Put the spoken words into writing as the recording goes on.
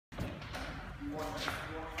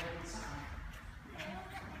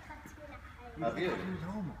Have you?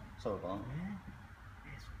 Normal. So have I. Yeah.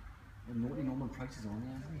 Yes. The naughty normal prices on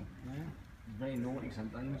there, isn't he? Yeah. He's very naughty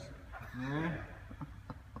sometimes. Yeah.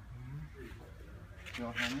 You know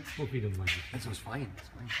what I mean? Hope you don't mind it. This was fine. It's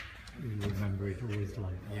fine. You remember it always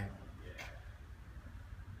like. Yeah.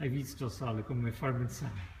 I've visto Saul come firemen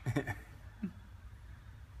Sam. Do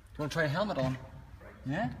you want to try a helmet on?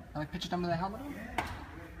 Yeah? Have I picture them with a helmet on?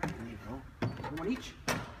 There you go. One each?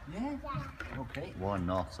 Yeah? Okay. Why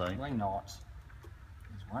not, eh? Why not?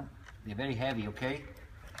 There's one. They're very heavy, okay?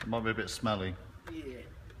 It might be a bit smelly. Yeah.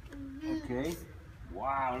 Okay.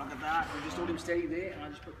 Wow, look at that. You just hold him steady there and I'll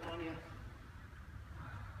just put one on here.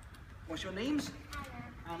 What's your names?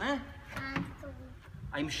 Anna. Anna?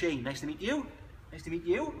 I'm Shane. Nice to meet you. Nice to meet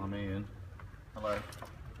you. I'm Ian. Hello.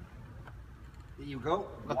 There you go.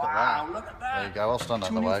 Look wow, at that. Look at that. There you go, I'll stand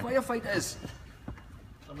out the way. 2 new firefighters.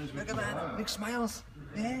 Look at that. Big smiles.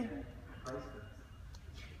 Yeah.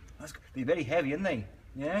 They're very heavy, aren't they?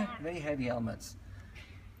 Yeah? Very heavy helmets.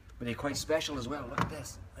 But they're quite special as well. Look at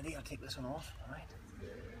this. I think I'll take this one off, alright?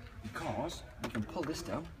 Because we can pull this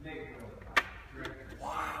down.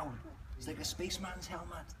 Wow. It's like a spaceman's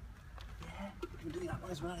helmet. Yeah. We can do that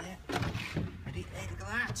one as well, yeah? Ready? Hey, look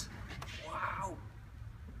at that. Wow.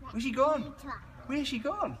 Where's she gone? Where's she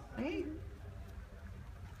gone? Hey?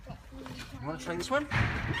 You want to try this one?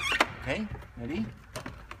 Okay, ready?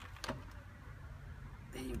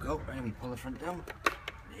 There you go. Right, we pull the front down.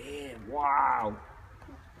 There, wow.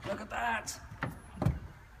 Look at that.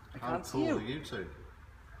 I can't see you. How cool are you two?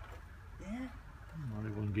 Yeah. I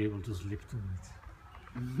won't be able to slip tonight.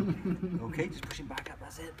 Okay, just push him back up,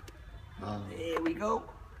 that's it. There we go.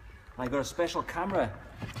 I got a special camera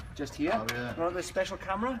just here. Oh, yeah. Another special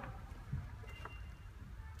camera.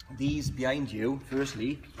 These behind you,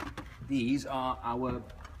 firstly, these are our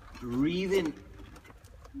breathing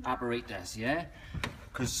apparatus, yeah?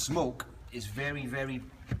 Because smoke is very, very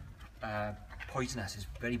poisonous. It's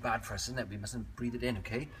very bad for us, isn't it? We mustn't breathe it in,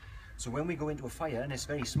 okay? So when we go into a fire and it's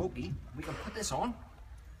very smoky, we can put this on.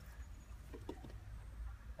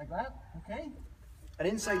 Like that, okay? And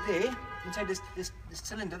inside there, inside this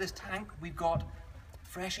cylinder, this tank, we've got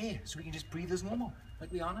fresh air, so we can just breathe as normal,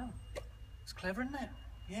 like we are now. It's clever, isn't it?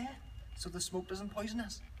 Yeah? So the smoke doesn't poison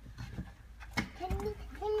us. Can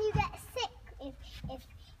you get sick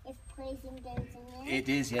if poison goes in there? It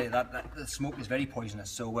is, yeah. The smoke is very poisonous,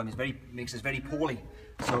 so makes us very poorly.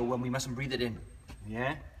 So we mustn't breathe it in.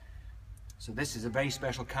 Yeah. So this is a very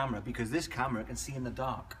special camera because this camera can see in the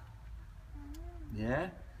dark. Yeah.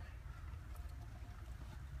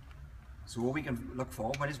 So what we can look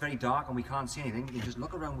for when it's very dark and we can't see anything, we can just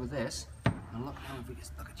look around with this and look now. If we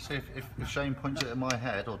just look at you. See if Shane points it at my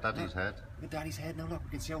head or Daddy's head. Look at Daddy's head now. Look,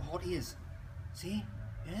 we can see how hot he is. See?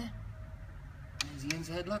 Yeah. There's Ian's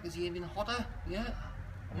head. Look, is he even hotter? Yeah.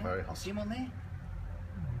 I'm very hot. See him on there?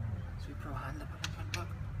 So we put our hand up and look.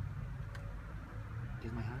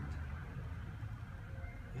 Here's my hand.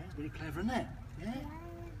 Yeah, it's very clever, isn't it? Yeah.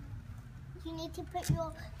 You need to put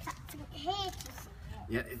your something here to see it.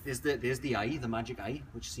 Yeah, there's the eye, the magic eye,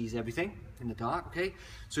 which sees everything in the dark, okay?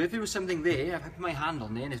 So if there was something there, if I put my hand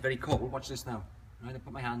on there and it's very cold, watch this now. Right, I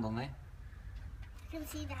put my hand on there. You can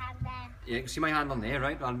see the hand there. Yeah, you can see my hand on there,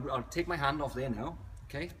 right? I'll take my hand off there now,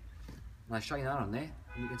 okay? And I shine that on there,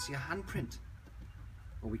 and you can see a handprint.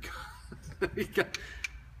 Well, we can't. we can't.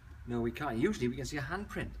 No, we can't. Usually we can see a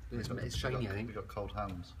handprint. It's shiny, I think. We've got cold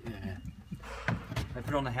hands. Yeah. I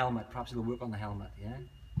put it on the helmet. Perhaps it'll work on the helmet, yeah?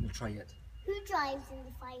 We'll try it. Who drives in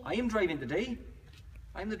the fire? I am driving today.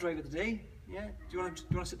 I'm the driver today. Yeah. Do you want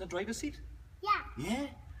to sit in the driver's seat? Yeah. Yeah.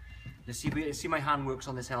 Let's see my hand works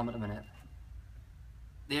on this helmet a minute.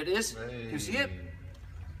 There it is. Hey. Can you see it?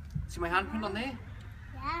 See my handprint on there?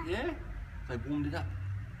 Yeah. Yeah. So I warmed it up.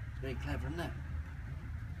 It's very clever, isn't it?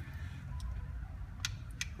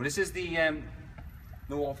 Well, this is the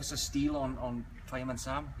no Officer Steele on Fireman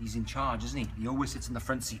Sam. He's in charge, isn't he? He always sits in the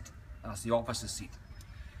front seat. That's the officer's seat.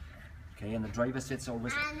 Okay, and the driver sits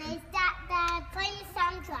always. And is that the Fireman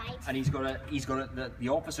Sam drives? And the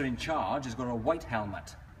officer in charge has got a white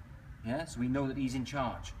helmet. Yeah, so we know that he's in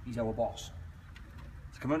charge. He's our boss.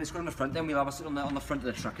 So come on, let's go on the front. Then we'll have a sit on the front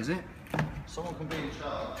of the truck, is it? Someone can be in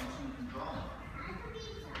charge and someone can drive.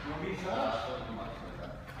 You want me in charge?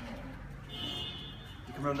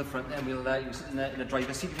 You come around the front, then we'll you sit in the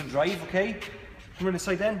driver's seat. You can drive, okay? Come around the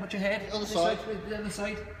side then. Watch your head. The other side. The other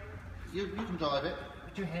side. You can drive it.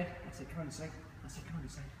 Watch your head. That's it. Come around the side. That's it. Come around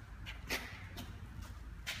the side.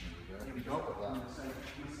 There we go. On the side.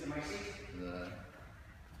 You sit in my seat. There.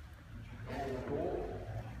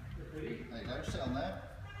 Ready? There you go. Sit on there.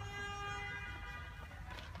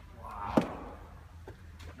 Wow.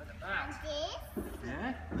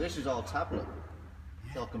 This is our tablet.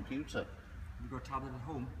 It's our computer. You've got a tablet at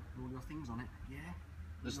home with all your things on it. Yeah.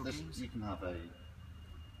 This, Your games. you can have a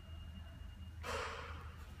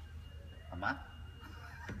map.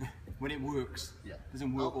 When it works. Yeah. It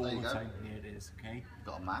doesn't work all there the you go. time. Yeah, it is. Okay. You've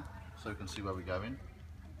got a map, so we can see where we're going.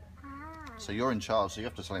 Ah. So you're in charge, so you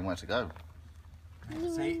have to tell him where to go.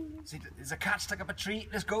 See, there's a cat stuck up a tree.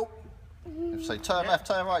 Let's go. You have to say, turn left,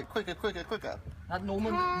 turn right, quicker, quicker, quicker. That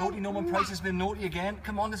naughty Norman Price has been naughty again.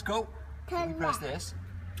 Come on, let's go. Turn We press left. this.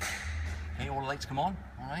 Okay, all the lights come on.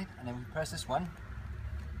 All right, and then we press this one.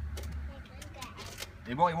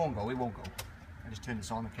 It won't go. I just turn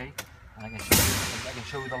this on, okay? And I can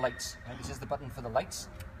show you the lights. Right, this is the button for the lights.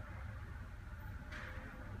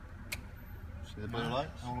 See the blue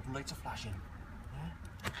lights? All of the lights are flashing.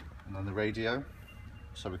 And then the radio,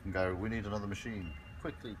 so we can go, we need another machine.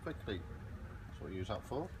 Quickly, quickly. That's what we use that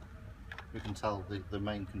for. We can tell the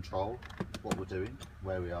main control what we're doing,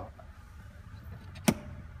 where we are.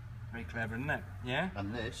 Very clever, isn't it? Yeah?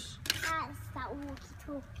 And this, That's that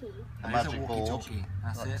walkie-talkie. the That is a magic board, walkie-talkie.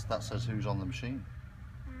 That's it. that says who's on the machine.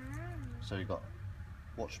 Ah. So you've got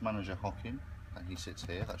Watch Manager Hockin, and he sits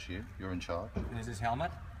here, that's you, you're in charge. And there's his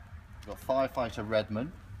helmet. You've got Firefighter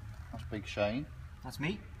Redman, that's Big Shane. That's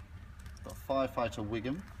me. You've got Firefighter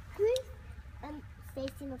Wiggum, Who's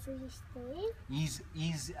station officer Steve?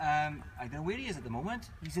 He's I don't know where he is at the moment.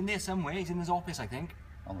 He's in there somewhere. He's in his office, I think.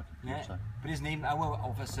 on the Yeah. computer. But his name, our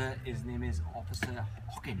officer, his name is Officer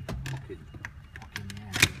Hockin. Hockin. Hockin,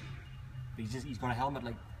 yeah. But he's got a helmet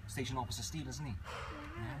like Station Officer Steve, isn't he?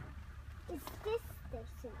 Is this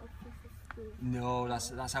station officer Steve? No,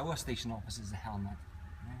 that's our station officer's helmet.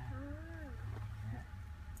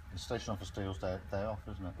 The station officer steals day off,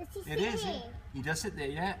 isn't it? Does he It sit is. here? He does sit there,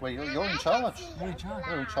 yeah. Well, you're in charge. You're in charge.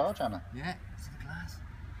 You're in charge, Anna. Yeah, see the glass.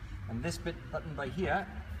 And this button by here,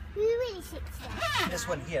 Who really sits there? this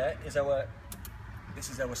one here is our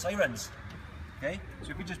sirens. Okay,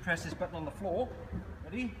 so if we just press this button on the floor,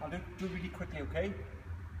 ready? I'll do it really quickly, okay?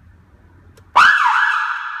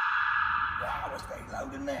 Wow, that's very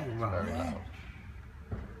loud in there. Wow. Very loud.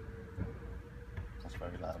 That's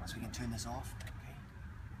very loud. So we can turn this off. Okay.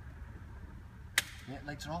 Yeah,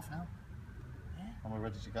 lights are off now. And we're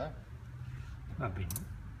ready to go. Va bene.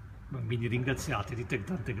 Bambini ringraziateli,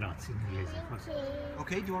 tante grazie in inglese.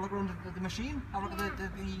 Okay, do you want to look around the machine? Have a look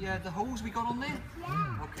at the hose we got on there?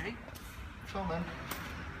 Yeah. Okay. Come on then.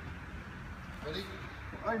 Ready?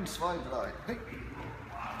 1, 2, 3. Hey.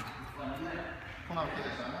 Come on,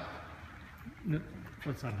 please, Anna. No,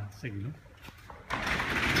 forza Anna, seguilo.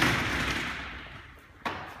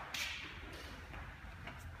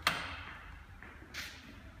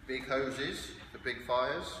 Big hoses for big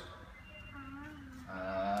fires.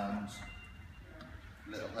 And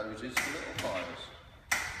little hoses for little fires.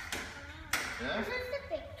 Yeah? This is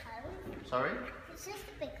the big hose. Sorry? This is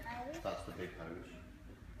the big hose. That's the big hose.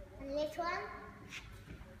 And this one?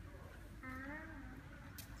 Ah.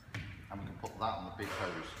 And we can put that on the big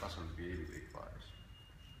hose. That's a really big fires.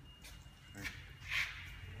 Okay.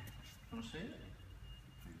 Want to see it?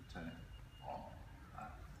 You can turn it on. And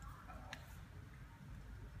off.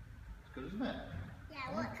 It's good, isn't it?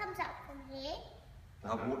 Yeah, what comes out from here?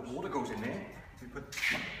 Now water goes in there. We put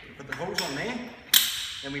the hose on there.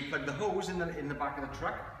 Then we plug the hose in the back of the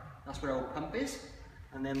truck. That's where our pump is.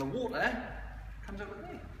 And then the water comes out of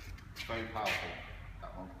there. It's very powerful,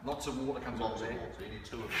 that one. Lots of water comes out Lots of of there. water. You need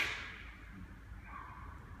 2 of it.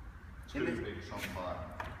 It's Yeah, really but- big, strong fire.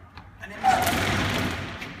 And then,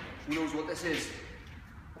 who knows what this is?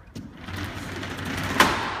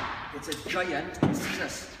 It's a giant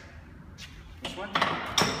scissors. This one?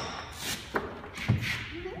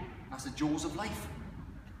 That's the jaws of life.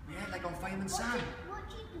 Yeah, like on Fireman Sam. What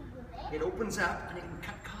do you do with it? It opens up and it can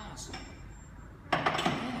cut cars.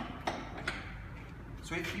 Yeah.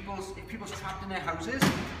 So if people's trapped in their houses,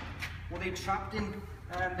 or they're trapped in,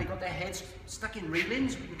 they got their heads stuck in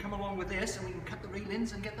railings, we can come along with this and we can cut the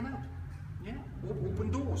railings and get them out. Yeah, or open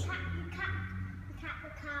doors. You cut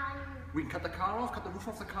the car We can cut the car off, cut the roof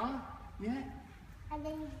off the car. Yeah. and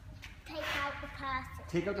then take out the person.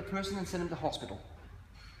 Take out the person and send them to hospital.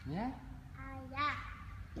 Yeah. Yeah.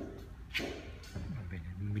 Va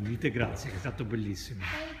bene, bambini, dite grazie, che è stato bellissimo.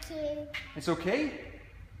 Thank you. It's okay.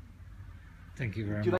 Thank you very Do you much.